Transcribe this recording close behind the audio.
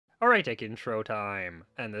Alright, take intro time.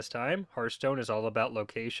 And this time, Hearthstone is all about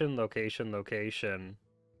location, location, location.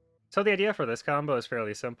 So the idea for this combo is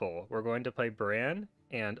fairly simple. We're going to play Brann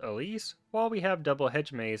and Elise while we have double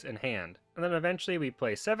Hedge Maze in hand, and then eventually we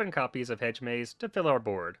play 7 copies of Hedge Maze to fill our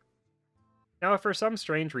board. Now if for some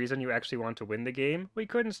strange reason you actually want to win the game, we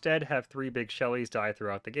could instead have 3 big Shellies die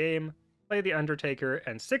throughout the game, play the Undatakah,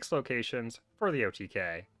 and 6 locations for the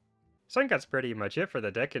OTK. So I think that's pretty much it for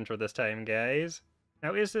the deck intro this time, guys.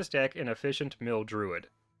 Now, is this deck an efficient mill Druid?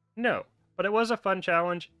 No, but it was a fun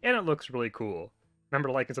challenge, and it looks really cool. Remember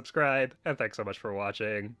to like and subscribe, and thanks so much for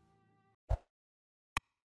watching.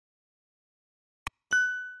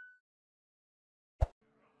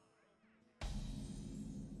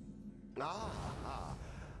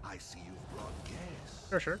 I see you've brought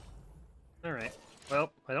guests. Sure. Alright.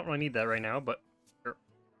 Well, I don't really need that right now, but sure.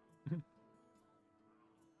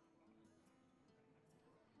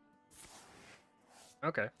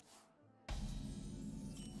 Okay. I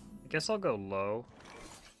guess I'll go low.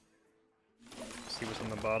 See what's on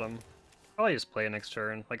the bottom. Probably just play next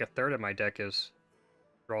turn. Like a third of my deck is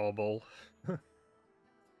drawable.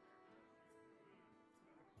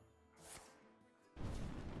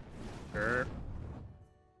 Sure.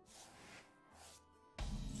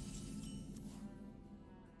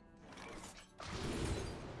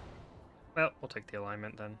 Well, we'll take the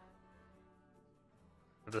alignment then.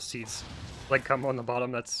 The seeds like combo on the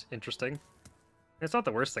bottom, that's interesting. It's not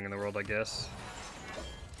the worst thing in the world, I guess.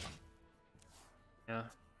 Yeah.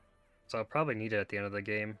 So I'll probably need it at the end of the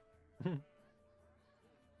game. No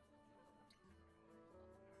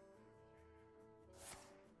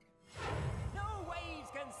waves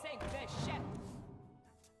can sink this ship.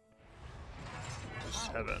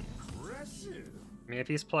 7. Impressive. I mean, if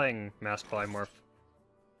he's playing Mass Polymorph,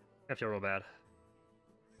 I feel real bad.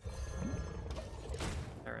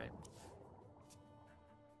 Alright.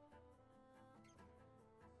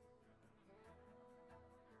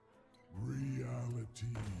 Reality.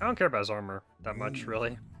 I don't care about his armor that much,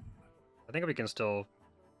 really. I think we can still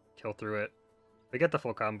kill through it. We get the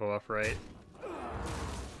full combo off, right?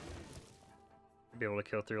 Be able to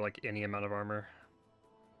kill through, like, any amount of armor.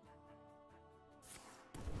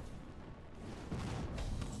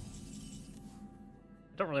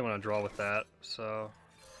 I don't really want to draw with that, so...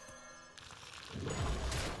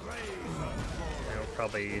 I'll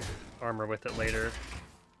probably armor with it later.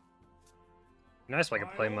 Nice if I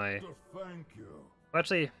could play my... Well,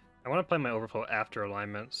 actually, I want to play my overflow after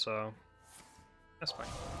alignment, so... That's fine.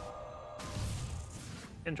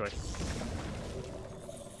 Enjoy.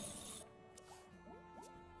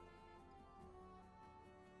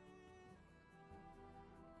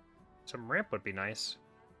 Some ramp would be nice.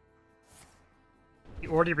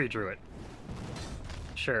 You already redrew it.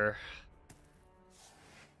 Sure.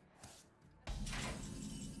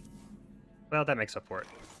 Well, that makes up for it.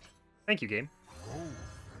 Thank you, game.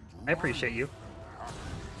 I appreciate you.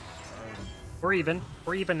 We're even.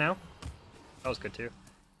 We're even now. That was good, too.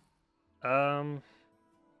 Yeah,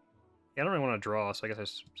 I don't really want to draw, so I guess I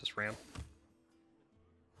just ramp.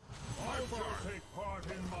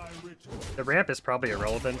 The ramp is probably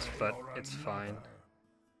irrelevant, but it's fine.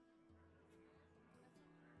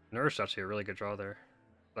 Nourish is actually a really good draw there.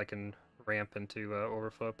 I can ramp into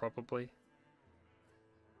overflow, probably.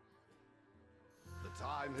 The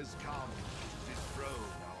time has come to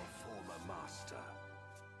dethrone our former master.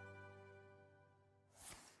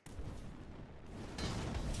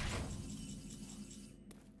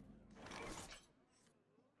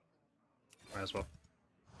 Might as well.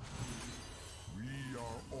 We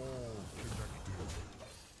are all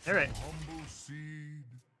connected. Alright.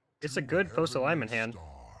 It's a good post-alignment hand.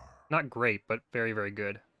 Not great, but very, very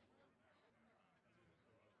good.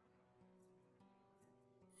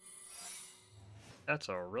 That's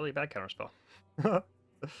a really bad counterspell. I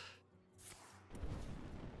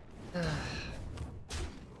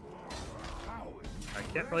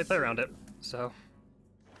can't really play around it, so...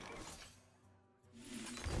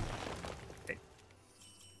 Okay.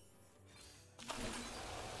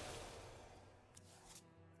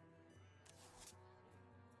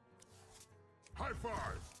 High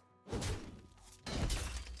five!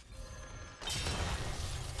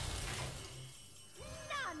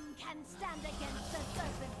 None can stand against the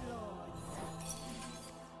Serpent Lords.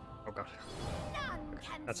 Oh god. None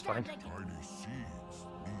can That's stand fine. Tiny seeds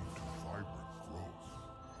lead to vibrant growth.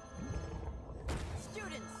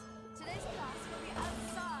 Students, today's class will be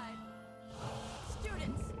outside.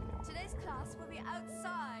 Students, today's class will be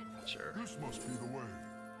outside. Sure. This must be the way.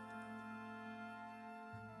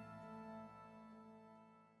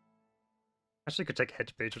 Actually could take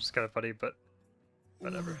Hedge Maze, which is kind of funny, but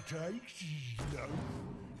whatever. All it takes is love,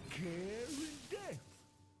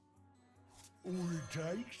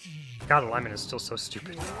 God, alignment is still so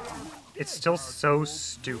stupid. It's still so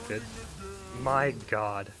stupid. My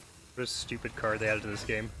god. What a stupid card they added to this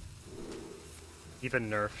game. Even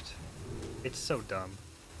nerfed. It's so dumb.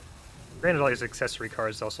 Granted, all these accessory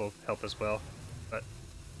cards also help as well, but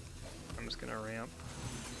I'm just gonna ramp.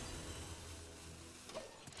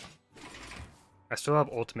 I still have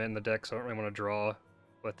ultimate in the deck, so I don't really want to draw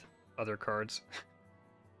with other cards.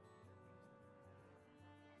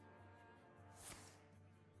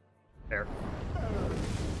 There.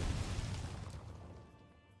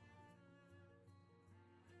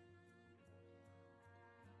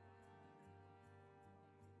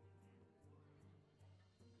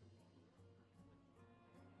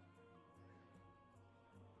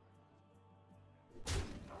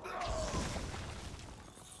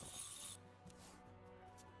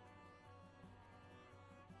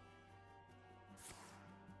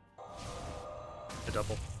 The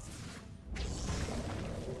double.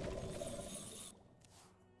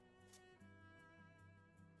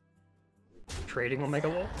 Trading Omega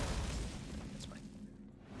Wolf? That's fine.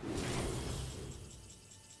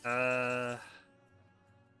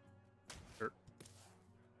 Sure.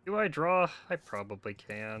 Do I draw? I probably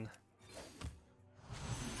can.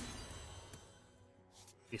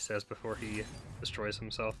 He says before he destroys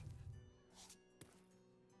himself.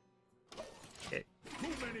 Okay.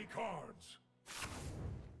 Too many cards.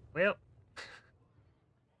 Well.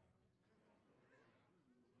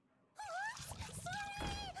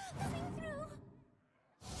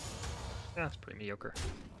 That's pretty mediocre.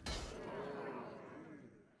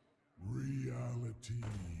 Reality.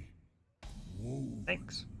 Woven.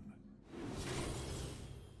 Thanks.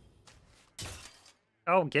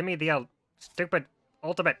 Oh, give me the stupid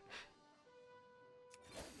ultimate.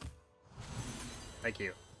 Thank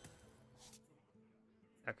you.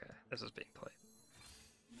 Okay, this is being played.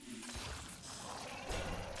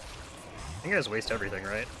 I think I just waste everything,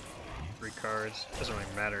 right? 3 cards. Doesn't really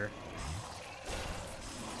matter.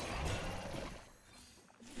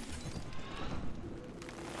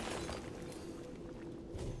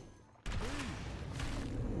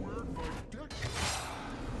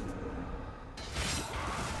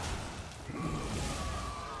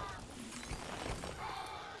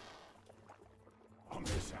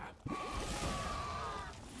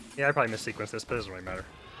 Yeah, I probably missequenced this, but it doesn't really matter.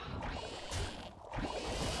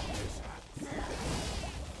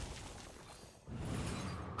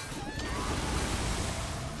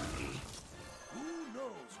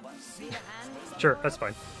 Sure, that's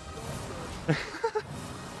fine.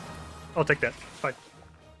 I'll take that. Fine.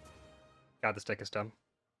 God, this deck is dumb.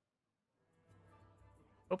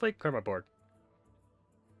 Hopefully clear my board.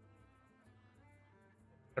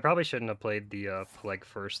 I probably shouldn't have played the Plague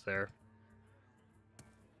first there.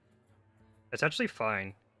 It's actually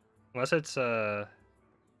fine. Unless it's Ocean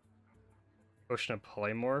of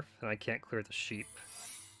Polymorph, and I can't clear the sheep.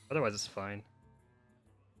 Otherwise it's fine.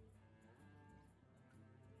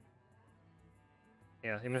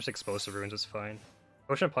 Yeah, even if it's Explosive Ruins, it's fine.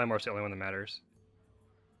 Ocean of Polymorph's the only one that matters.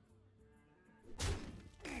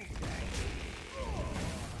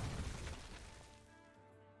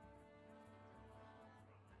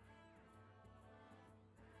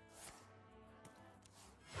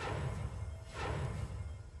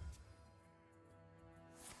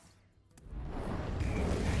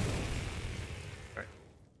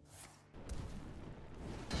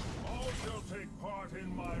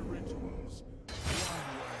 In my rituals,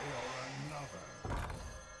 one way or another.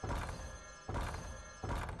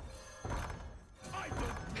 I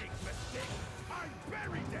don't make mistakes. I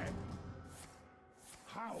bury them.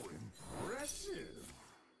 How impressive!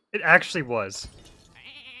 It actually was.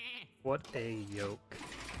 What a yoke.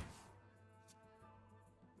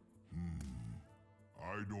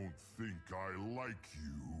 I don't think I like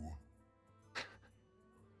you.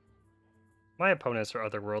 My opponents are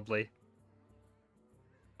otherworldly.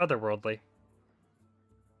 Otherworldly.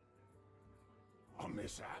 A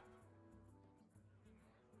mishap.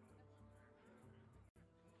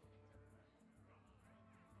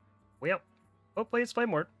 Well, hopefully it's Flame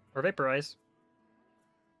Ward or Vaporize.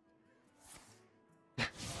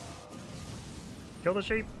 Kill the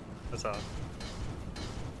sheep. That's off.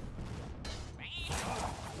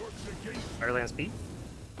 Ireland speed.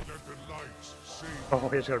 Oh,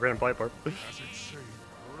 he just got a random blight barb.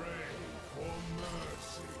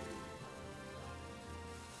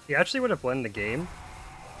 He actually would have won the game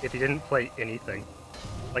if he didn't play anything.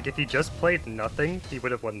 Like, if he just played nothing, he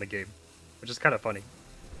would have won the game. Which is kind of funny.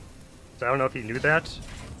 So I don't know if he knew that,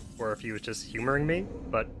 or if he was just humoring me,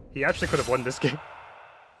 but he actually could have won this game.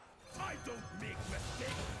 I don't make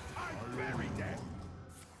mistakes. I bury them.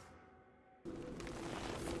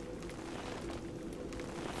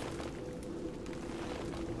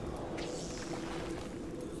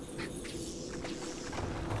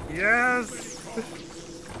 Yes!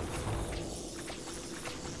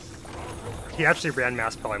 He actually ran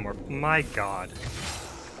mass polymorph. My god.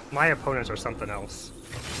 My opponents are something else.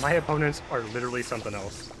 My opponents are literally something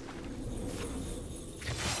else.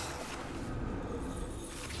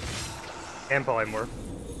 And polymorph.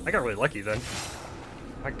 I got really lucky then.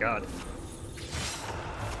 My god.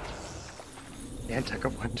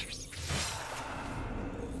 Undatakah wonders.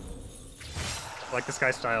 I like this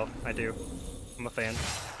guy's style. I do. I'm a fan.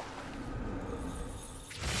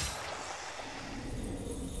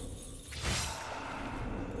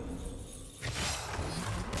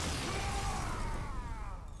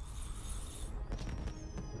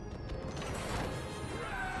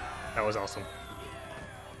 That was awesome.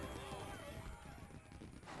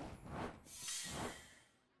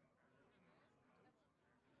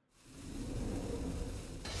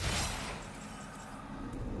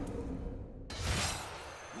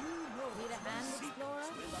 Need a hand, Explorer?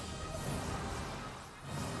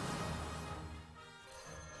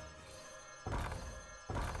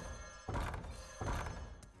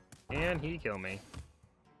 And he killed me.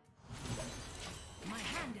 My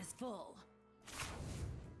hand is full.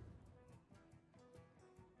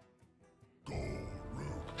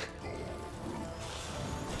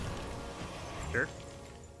 Sure.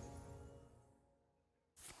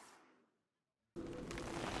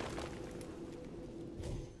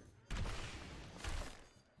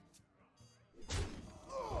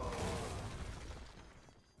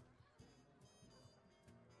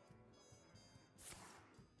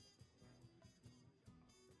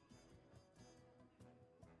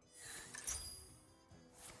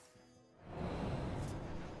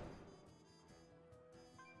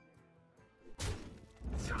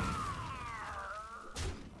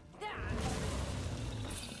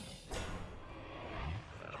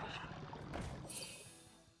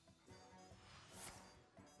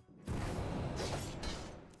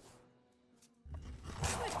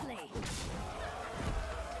 Quickly.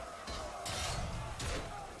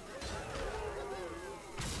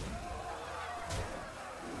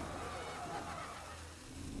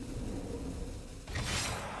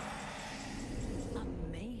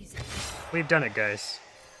 Amazing. We've done it, guys.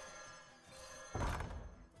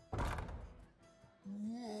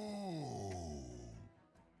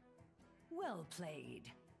 Well played.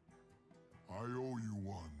 I owe you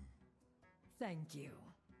one. Thank you.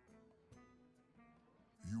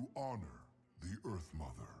 You honor the Earth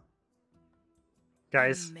Mother.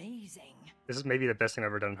 Guys, Amazing. this is maybe the best thing I've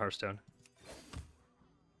ever done in Hearthstone.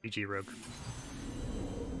 GG, Rogue.